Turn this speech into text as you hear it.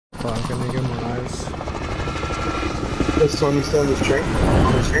Fuck, I need to get more eyes. Is Tony still on the stream?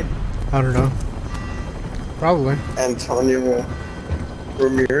 I don't know. Probably. Antonio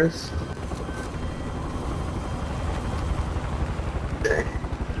Ramirez. Okay.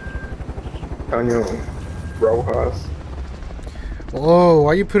 Antonio Rojas. Whoa,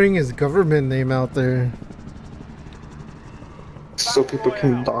 why are you putting his government name out there? So people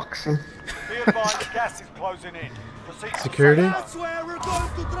can dox him. Gas is closing in. Security? That's where we're going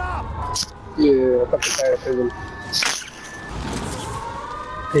to drop. Yeah, I thought the guy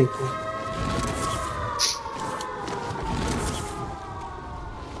Thank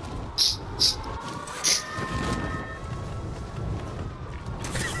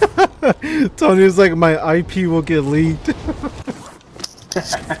you. Tony's like, my IP will get leaked.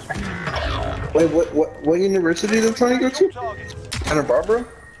 Wait, what university did Tony go to? Santa Barbara?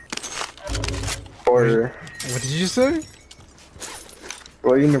 Or What did you say?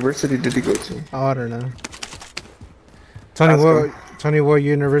 what university did he go to? Oh, I don't know. Tony, what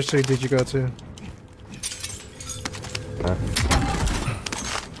university did you go to?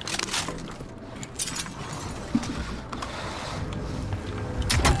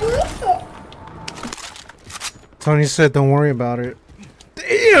 Tony said, "Don't worry about it."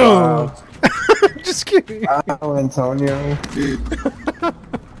 Damn. Wow. Just kidding. Wow, Antonio.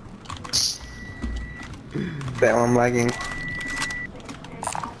 Damn, I'm lagging.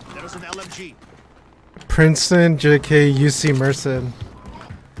 There's an LMG. Princeton, JK, UC Merced.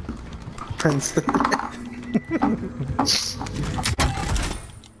 Princeton.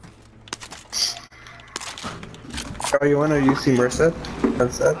 Oh, you went to UC Merced?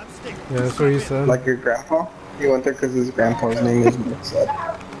 That's it? Yeah, that's what you said. Like your grandpa? He went there because his grandpa's name is Merced.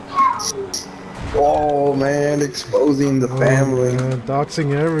 Oh man, exposing the family. Man,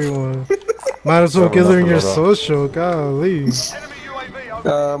 doxing everyone. Might as well give them your social, golly.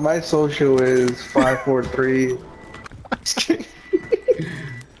 My social is 543.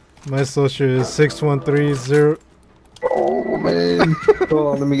 My social is 6130. Oh man. Hold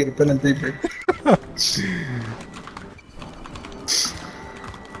on, let me get a pen and paper.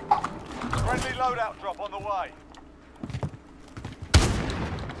 Friendly loadout drop on the way.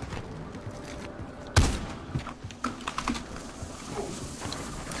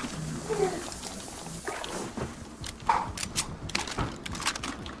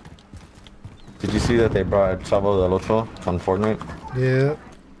 Did you see that they brought Chavo del Ocho on Fortnite? Yeah.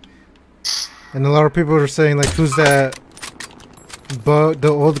 And a lot of people are saying, like, who's that bug, the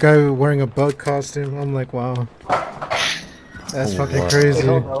old guy wearing a bug costume? I'm like, wow. That's fucking crazy. Hey,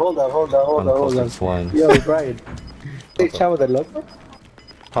 hold on. Yo, Brian. Say Chavo del Loco?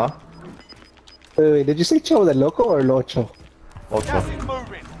 Huh? Wait, did you say Chavo del Loco or Locho? Ocho. Gas is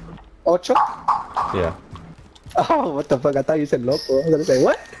moving. Ocho? Yeah. Oh, what the fuck? I thought you said Loco. I was gonna say,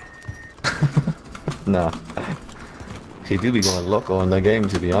 what? Nah. He do be going loco in the game,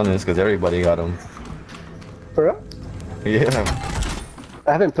 to be honest, because everybody got him. For real? Yeah.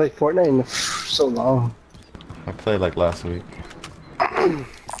 I haven't played Fortnite in so long. I played like last week. On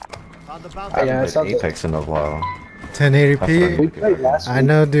the bounty. I Yeah, haven't it played sounds Apex in a while. 1080p. We played last week. I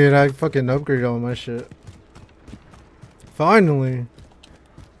know, dude. I fucking upgraded all my shit. Finally.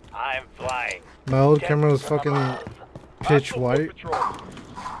 I'm flying. My old camera was fucking pitch white.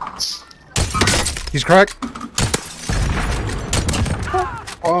 He's cracked.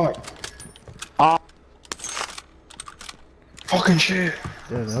 Oh. Ah. Fucking shit.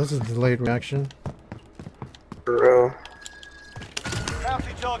 Yeah, that was a delayed reaction. For real.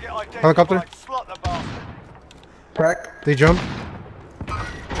 Bounty target identified. Helicopter. Slot the bastard. Crack. They jump. Enemy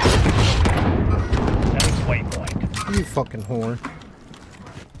waypoint. You fucking whore.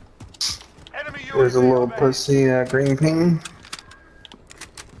 Enemy UAV There's a little overhead. pussy green ping.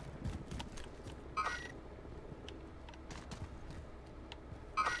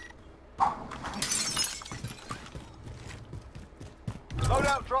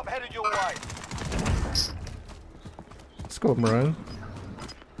 Loadout drop headed your way. Let's go, Moran.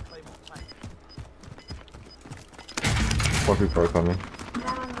 4 people are coming.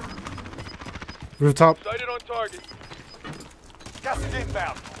 Rooftop. Sighted on target. Gas is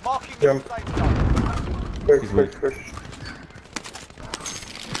inbound. Marking Jump. your safe zone. Push.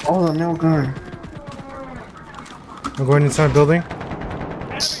 Oh, the nail gun. I'm going inside building.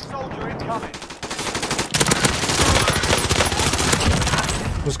 Enemy soldier incoming.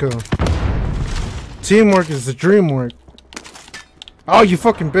 Let's go. Teamwork is the dream work. Oh, you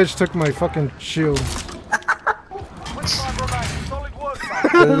fucking bitch took my fucking shield. 25 remaining. Solid work.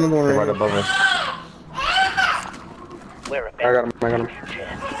 There's another one They're right right above us. I got him.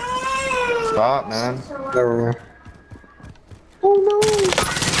 Stop, man. Never mind. Oh no!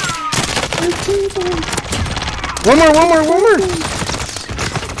 One more.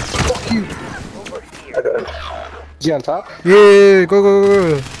 Fuck you. I got it. Is he on top? Yeah,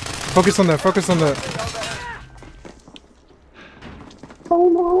 go. Focus on that. Oh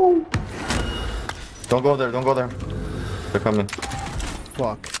no. Don't go there. They're coming.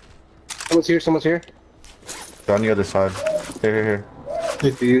 Fuck. Someone's here. They're on the other side. Here.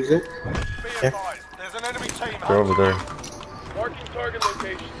 Did you use it? Be advised, there's an enemy team. They're over there. Marking target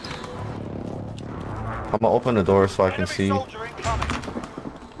location. I'm gonna open the door so I can Enemy see. soldier incoming.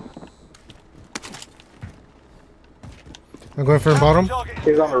 I'm going for the bottom. Target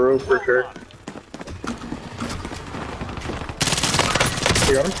He's on the roof for sure.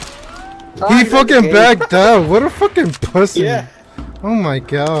 You got him? He fucking backed out. What a fucking pussy. Yeah. Oh my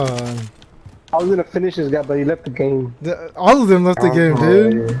god. I was gonna finish this guy, but he left the game. All of them left the game,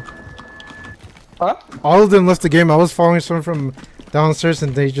 dude. Huh? All of them left the game. I was following someone from downstairs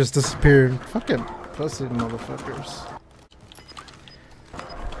and they just disappeared. Fucking pussy motherfuckers.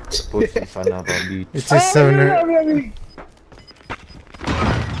 It's a 7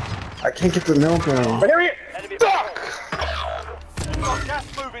 I can't get the milk down. enemy. Fuck! Got gas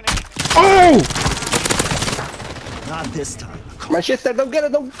moving in. Oh! Not this time. My shit said, don't get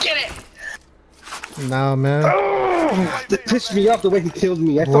it. Nah, man. That pissed me off the way he killed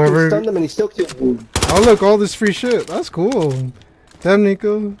me. I Whoever- fucking stunned him and he still killed me. Oh, look, all this free shit. That's cool. Damn,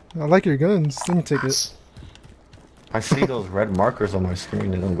 Nico. I like your guns. Let me take it. I see those red markers on my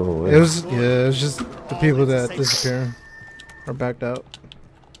screen and don't go away. It was just the people that disappear or backed out.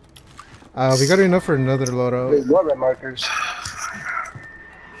 We got enough for another loadout. There's more red markers.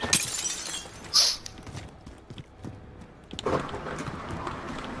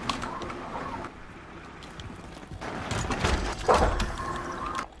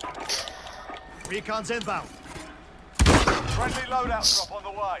 Recon's inbound. Friendly loadout drop on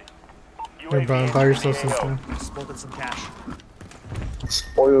the way. Here, buy yourself something. Spotted some cash.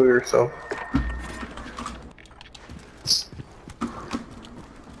 Spoil yourself.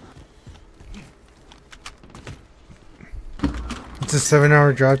 It's a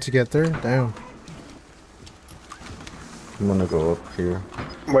 7-hour drive to get there. Damn. I'm gonna go up here.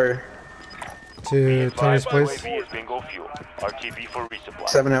 Where? To Tony's place. UAV is bingo fuel. RTB for resupply.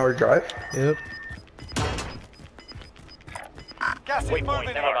 7-hour drive? Yep. Gas is moving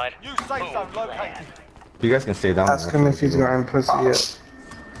in. New safe zone located. You guys can stay down. Ask him if he's gotten pussy yet.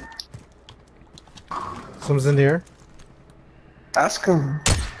 Someone's in the air. Ask him.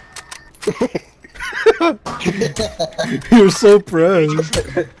 You're so proud.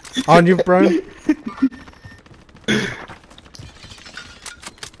 On you, Brian.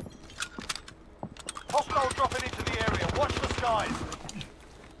 Hostile dropping into the area. Watch the skies.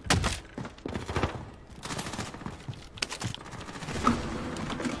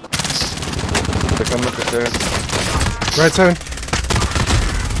 They're coming up the stairs. Right side.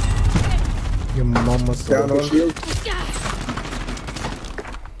 Your mama's Down on shield.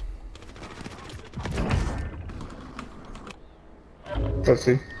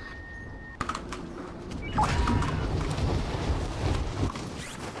 Pussy.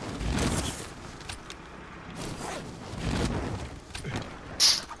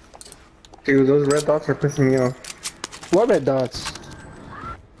 Dude, those red dots are pissing me off. What red dots?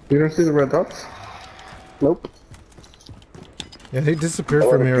 You don't see the red dots? Nope. Yeah, he disappeared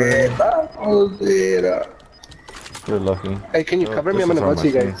from here already. You're lucky. Hey, can you cover me? I'm gonna go to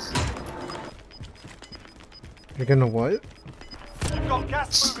you guys. You're gonna what? You've got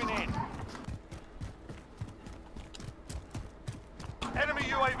gas moving in. Enemy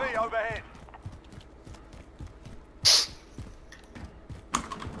UAV overhead.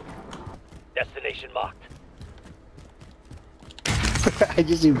 Destination marked. I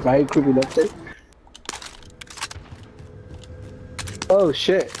just see Brian creeping up there. Oh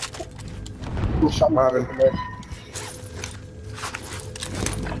shit. Who shot Marvin from there?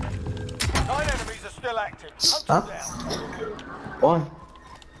 9 enemies are still active. Hunt them down. One.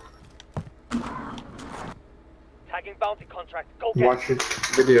 Tagging bounty contract. Go Watch your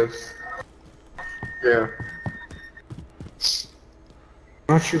videos. Yeah.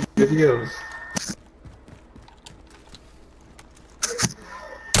 Watch your videos.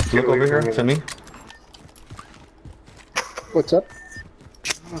 Look over here to me. What's up?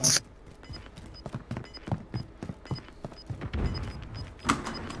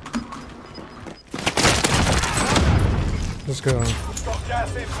 Let's go. Got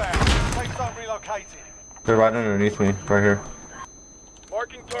gas inbound. Safe zone relocated. They're right underneath me, right here.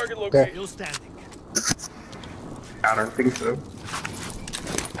 Marking target Okay. Still standing. I don't think so.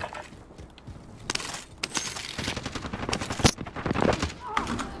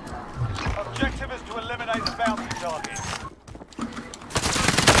 Objective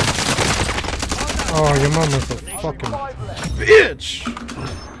Oh, your mama's a fucking 5 left. bitch.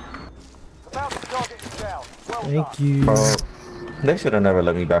 About to target you down. Well Thank done. you. They should have never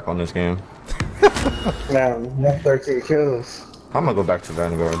let me back on this game. Man, you have 13 kills. I'm gonna go back to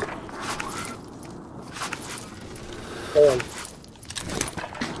Vanguard. Damn.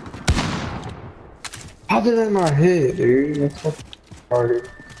 How did that not hit, dude? That's fucking hard.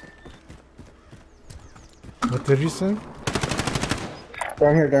 What did you say?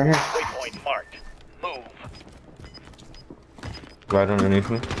 Down here, down here. Waypoint marked. Move. Right underneath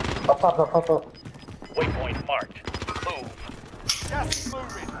me. Up, up, up, up, up. Waypoint marked. Move. Gas is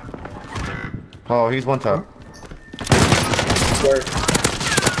moving. Oh, he's one tap. Where?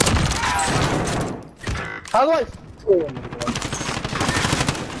 How do I? Oh my god.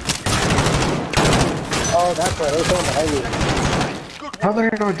 Oh, that's right. They're going behind you. How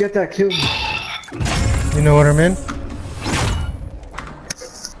did I not get that kill? You know what I mean?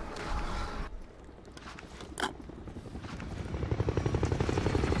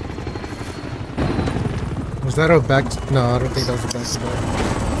 Was that a back? No, I don't think that was a back to back.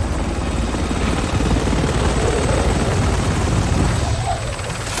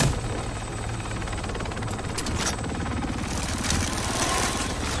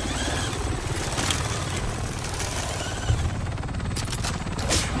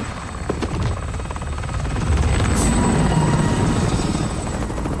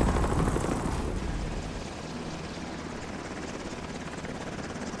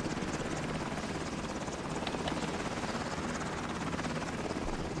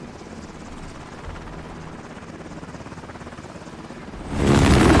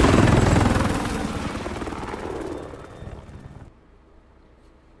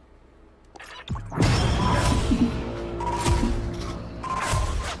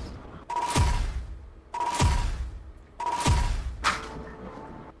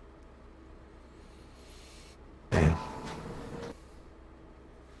 Damn.